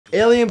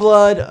Alien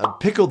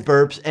blood, pickled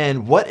burps,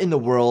 and what in the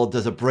world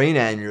does a brain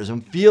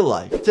aneurysm feel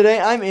like?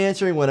 Today, I'm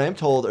answering what I'm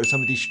told are some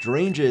of the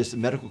strangest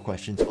medical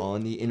questions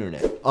on the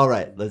internet. All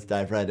right, let's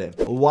dive right in.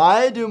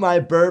 Why do my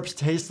burps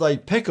taste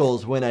like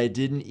pickles when I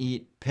didn't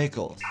eat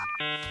pickles?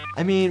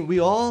 I mean, we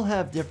all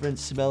have different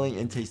smelling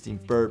and tasting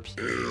burps.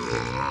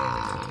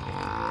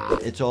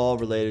 It's all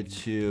related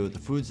to the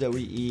foods that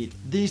we eat.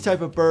 These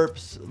type of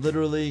burps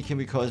literally can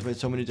be caused by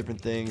so many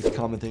different things.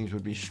 Common things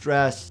would be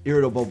stress,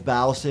 irritable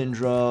bowel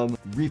syndrome,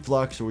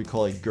 reflux, or we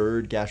call it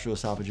GERD,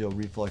 gastroesophageal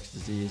reflux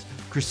disease.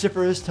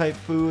 Cruciferous type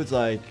foods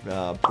like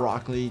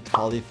broccoli,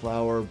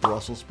 cauliflower,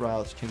 Brussels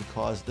sprouts can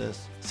cause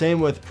this. Same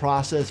with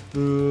processed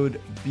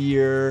food,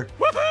 beer.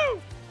 Woohoo!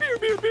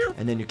 Beer.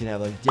 And then you can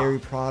have like dairy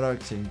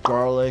products and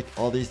garlic.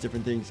 All these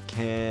different things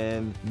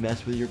can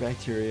mess with your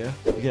bacteria.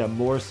 You can have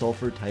more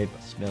sulfur type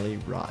smelly,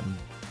 rotten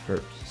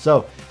burps.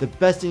 So the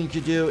best thing you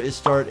could do is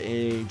start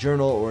a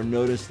journal or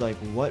notice like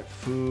what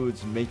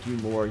foods make you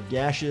more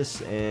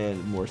gaseous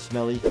and more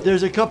smelly.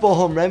 There's a couple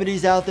home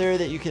remedies out there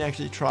that you can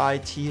actually try.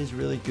 Tea is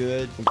really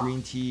good.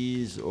 Green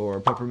teas or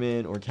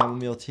peppermint or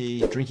chamomile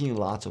tea. Drinking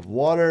lots of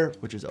water,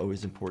 which is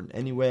always important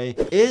anyway.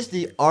 Is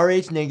the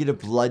Rh negative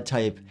blood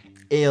type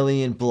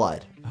alien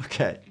blood?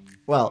 Okay,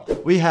 well,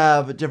 we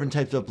have different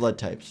types of blood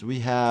types. We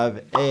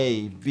have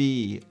A,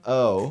 B,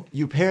 O.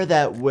 You pair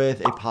that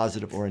with a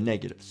positive or a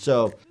negative.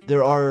 So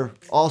there are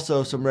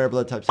also some rare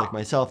blood types like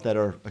myself that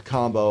are a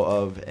combo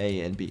of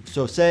A and B.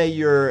 So say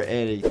you're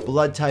a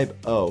blood type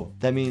O.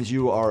 That means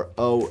you are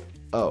O.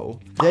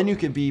 Then you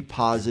can be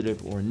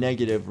positive or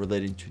negative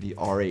relating to the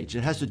Rh.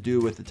 It has to do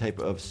with the type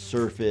of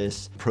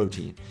surface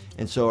protein.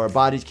 And so our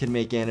bodies can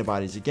make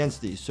antibodies against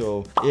these.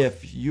 So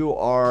if you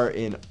are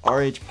an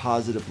Rh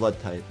positive blood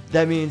type,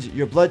 that means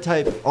your blood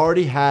type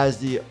already has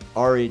the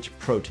Rh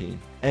protein.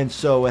 And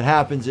so what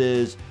happens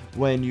is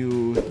when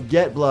you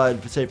get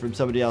blood, say from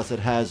somebody else that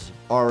has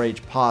Rh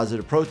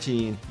positive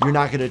protein, you're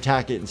not going to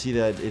attack it and see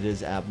that it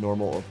is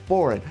abnormal or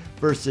foreign.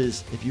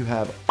 Versus if you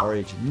have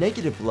Rh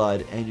negative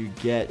blood and you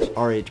get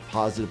Rh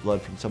positive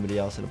blood from somebody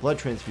else in a blood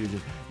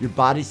transfusion, your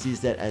body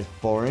sees that as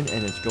foreign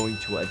and it's going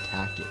to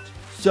attack it.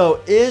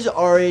 So is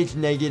Rh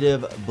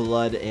negative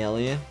blood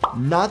alien?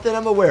 Not that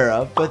I'm aware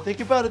of, but think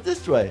about it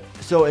this way.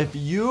 So if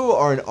you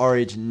are an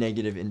Rh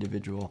negative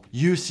individual,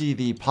 you see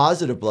the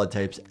positive blood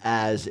types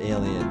as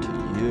alien to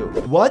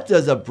you. What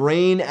does a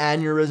brain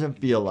aneurysm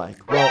feel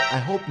like? Well, I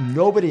hope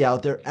nobody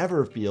out there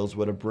ever feels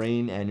what a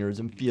brain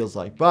aneurysm feels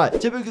like, but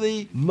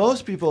typically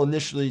most people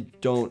initially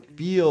don't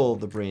feel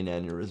the brain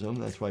aneurysm.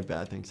 That's why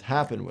bad things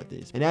happen with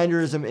these. An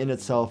aneurysm in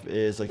itself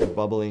is like a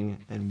bubbling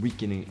and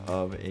weakening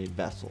of a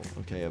vessel,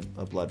 okay,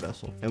 a blood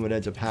vessel. And what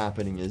ends up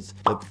happening is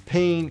the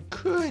pain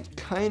could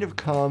kind of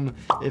come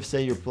if,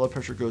 say, your blood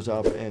pressure goes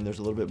up and there's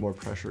a little bit more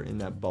pressure in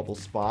that bubble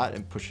spot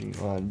and pushing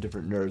on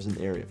different nerves in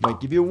the area. Might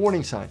give you a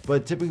warning sign,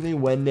 but typically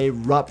when they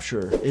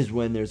rupture is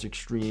when there's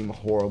extreme,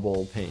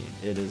 horrible pain.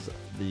 It is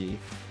the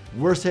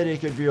worst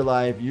headache of your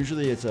life.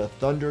 Usually it's a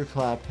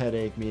thunderclap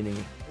headache,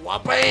 meaning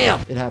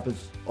wha-bam! It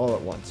happens all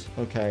at once,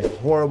 okay?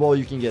 Horrible.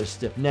 You can get a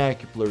stiff neck,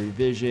 blurry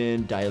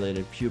vision,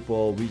 dilated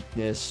pupil,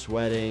 weakness,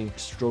 sweating,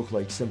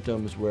 stroke-like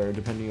symptoms where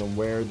depending on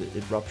where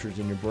it ruptures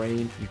in your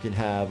brain, you can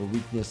have a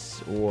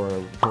weakness or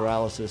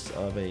paralysis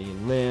of a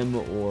limb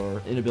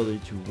or inability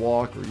to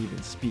walk or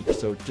even speak.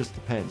 So it just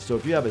depends. So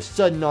if you have a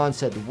sudden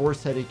onset, the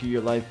worst headache of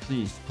your life,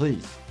 please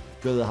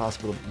go to the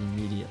hospital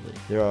immediately.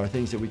 There are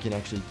things that we can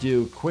actually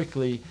do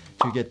quickly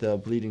to get the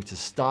bleeding to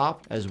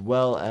stop, as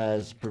well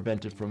as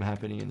prevent it from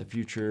happening in the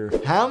future.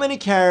 How many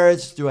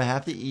carrots do I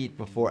have to eat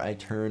before I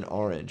turn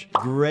orange?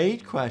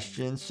 Great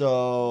question.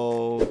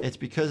 So it's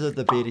because of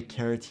the beta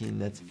carotene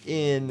that's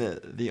in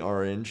the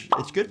orange.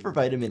 It's good for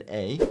vitamin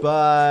A,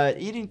 but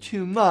eating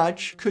too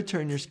much could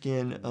turn your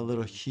skin a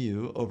little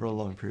hue over a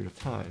long period of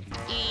time.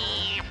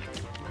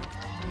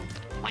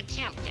 What's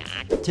up,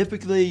 Doc?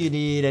 Typically, you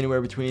need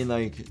anywhere between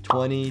like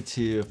 20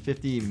 to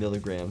 50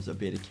 milligrams of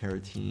beta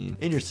carotene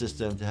in your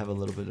system to have a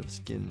little bit of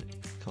skin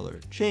color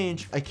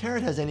change. A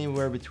carrot has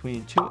anywhere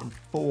between 2 and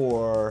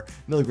 4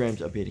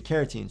 milligrams of beta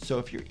carotene. So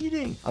if you're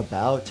eating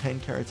about 10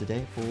 carrots a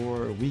day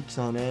for weeks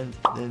on end,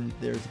 then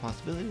there's a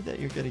possibility that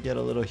you're going to get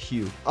a little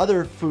hue.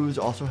 Other foods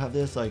also have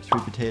this, like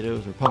sweet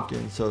potatoes or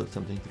pumpkins, so it's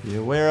something to be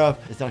aware of.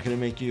 It's not going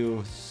to make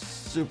you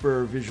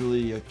super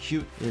visually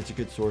acute. It's a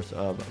good source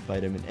of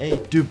vitamin A.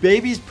 Do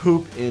babies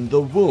poop in the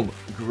womb?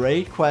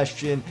 Great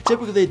question.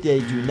 Typically they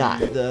do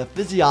not. The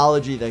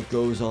physiology that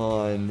goes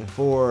on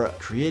for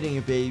creating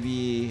a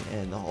baby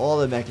and all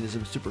the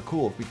mechanisms is super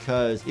cool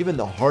because even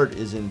the heart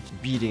isn't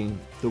beating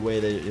the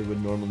way that it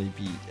would normally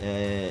beat,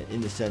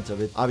 in the sense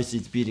of it. Obviously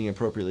it's beating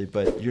appropriately,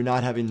 but you're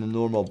not having the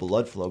normal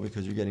blood flow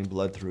because you're getting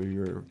blood through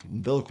your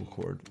umbilical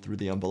cord, through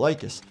the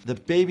umbilicus. The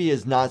baby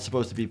is not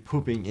supposed to be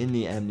pooping in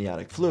the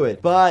amniotic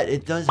fluid, but it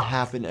it does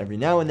happen every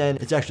now and then.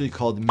 It's actually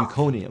called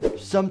meconium.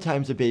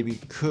 Sometimes a baby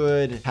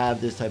could have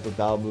this type of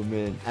bowel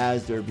movement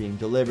as they're being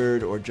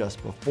delivered or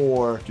just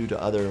before due to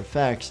other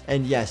effects.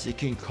 And yes, it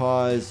can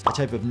cause a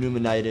type of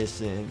pneumonitis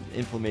and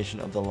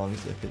inflammation of the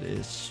lungs if it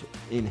is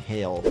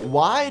inhaled.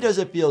 Why does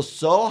it feel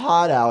so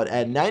hot out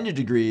at 90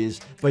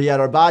 degrees, but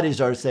yet our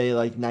bodies are, say,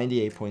 like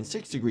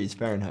 98.6 degrees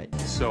Fahrenheit?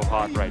 It's so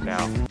hot right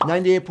now.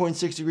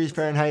 98.6 degrees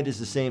Fahrenheit is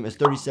the same as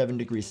 37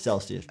 degrees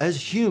Celsius.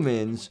 As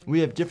humans, we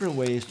have different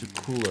ways to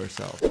cool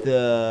ourselves.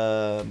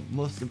 The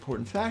most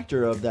important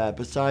factor of that,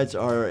 besides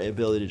our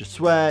ability to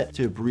sweat,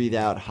 to breathe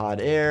out hot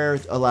air,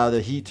 allow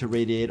the heat to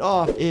radiate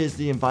off, is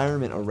the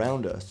environment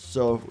around us.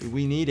 So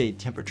we need a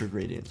temperature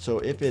gradient. So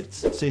if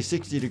it's, say,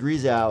 60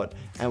 degrees out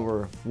and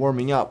we're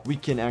warming up, we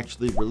can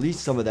actually release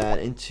some of that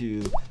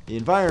into the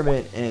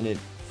environment, and it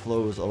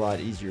flows a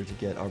lot easier to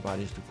get our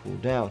bodies to cool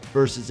down.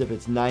 Versus if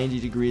it's 90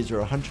 degrees or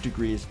 100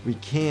 degrees, we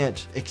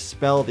can't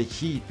expel the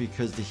heat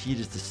because the heat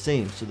is the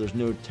same, so there's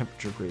no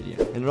temperature gradient.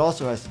 And it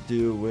also has to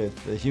do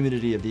with the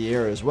humidity of the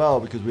air as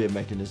well, because we have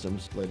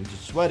mechanisms related to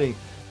sweating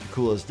to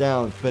cool us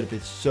down. But if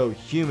it's so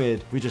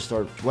humid, we just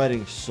start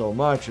sweating so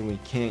much and we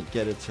can't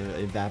get it to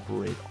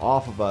evaporate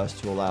off of us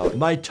to allow it.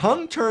 My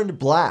tongue turned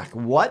black.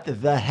 What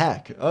the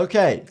heck?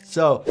 Okay,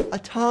 so a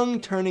tongue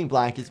turning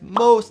black is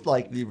most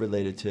likely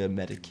related to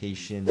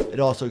medication. It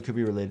also could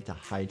be related to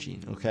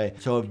hygiene, okay?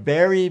 So a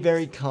very,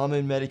 very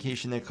common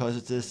medication that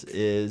causes this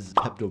is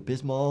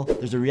Pepto-Bismol.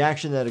 There's a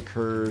reaction that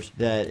occurs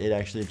that it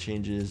actually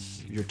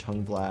changes your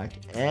tongue black,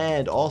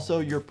 and also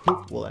your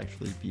poop will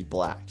actually be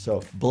black.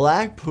 So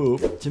black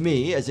poop, to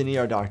me, as an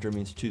ER doctor,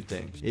 means two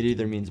things. It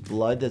either means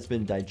blood that's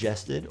been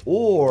digested,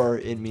 or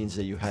it means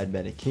that you had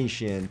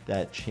medication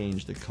that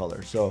changed the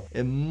color. So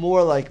it's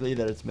more likely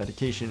that it's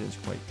medication. It's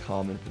quite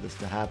common for this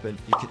to happen.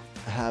 You could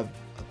have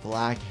a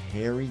black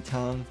hairy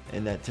tongue,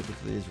 and that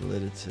typically is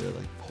related to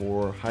like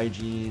poor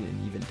hygiene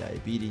and even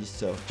diabetes.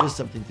 So just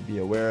something to be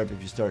aware of.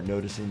 If you start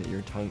noticing that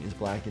your tongue is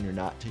black and you're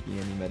not taking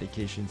any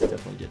medications,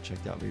 definitely get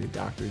checked out by your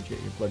doctor,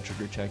 get your blood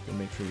sugar checked, and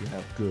make sure you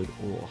have good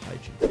oral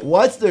hygiene.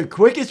 What's the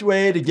quickest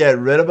way to get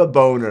rid of a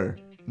boner?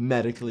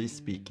 Medically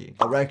speaking,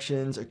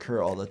 erections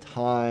occur all the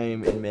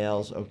time in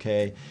males,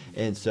 okay?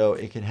 And so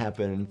it can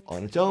happen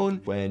on its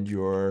own when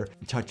you're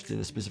touched in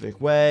a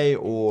specific way,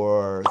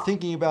 or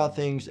thinking about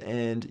things,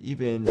 and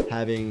even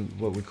having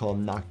what we call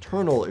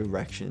nocturnal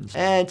erections.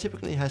 And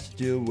typically has to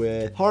do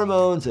with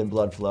hormones and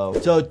blood flow.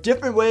 So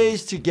different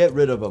ways to get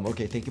rid of them.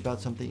 Okay, think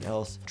about something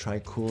else. Try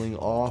cooling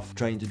off,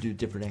 trying to do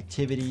different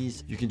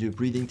activities. You can do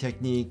breathing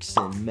techniques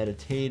and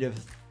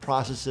meditative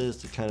processes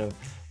to kind of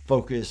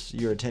focus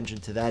your attention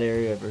to that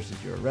area versus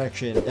your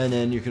erection. And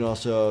then you can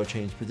also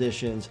change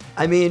positions.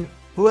 I mean,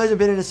 who hasn't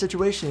been in a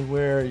situation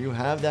where you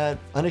have that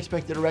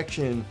unexpected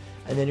erection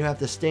and then you have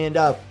to stand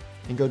up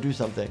and go do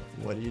something?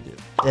 What do you do?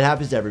 It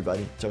happens to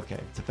everybody. It's okay.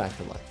 It's a fact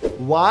of life.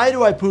 Why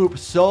do I poop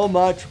so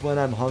much when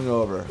I'm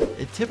hungover?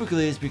 It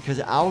typically is because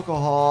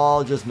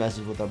alcohol just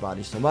messes with our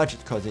body so much.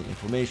 It's causing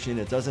inflammation.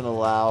 It doesn't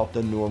allow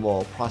the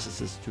normal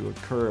processes to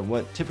occur. And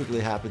what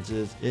typically happens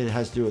is it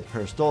has to do with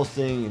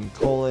peristalsis and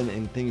colon,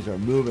 and things are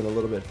moving a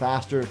little bit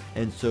faster.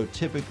 And so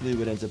typically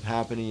what ends up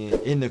happening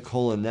in the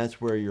colon, that's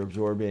where you're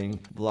absorbing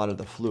a lot of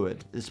the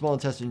fluid. The small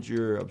intestines,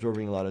 you're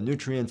absorbing a lot of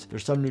nutrients.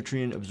 There's some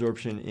nutrient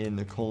absorption in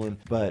the colon,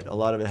 but a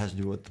lot of it has to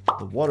do with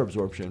the water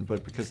absorption.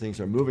 But because things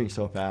are moving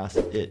so fast,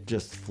 it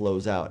just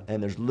flows out.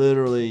 And there's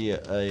literally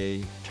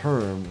a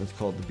term that's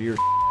called the beer,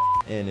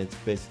 and it's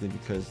basically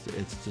because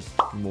it's just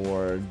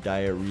more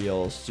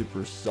diarrheal,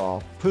 super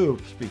soft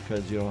poops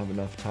because you don't have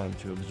enough time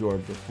to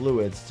absorb the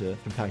fluids to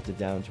compact it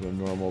down to a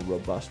normal,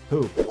 robust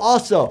poop.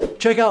 Also,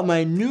 check out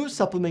my new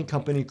supplement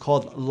company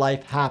called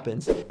Life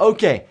Happens.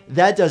 Okay,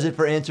 that does it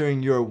for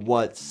answering your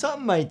what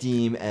some might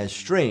deem as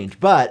strange,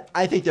 but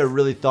I think they're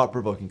really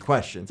thought-provoking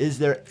questions. Is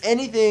there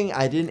anything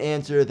I didn't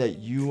answer that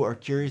you are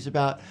curious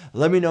about?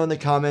 Let me know in the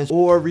comments,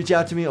 or reach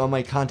out to me on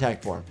my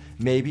contact form.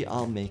 Maybe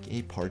I'll make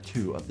a part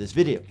 2 of this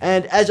video.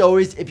 And as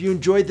always, if you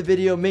enjoyed the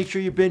video, make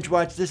sure you binge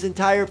watch this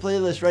entire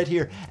playlist right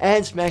here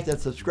and smack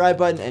that subscribe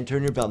button and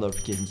turn your bell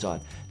notifications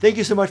on. Thank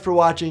you so much for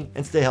watching,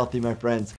 and stay healthy, my friends.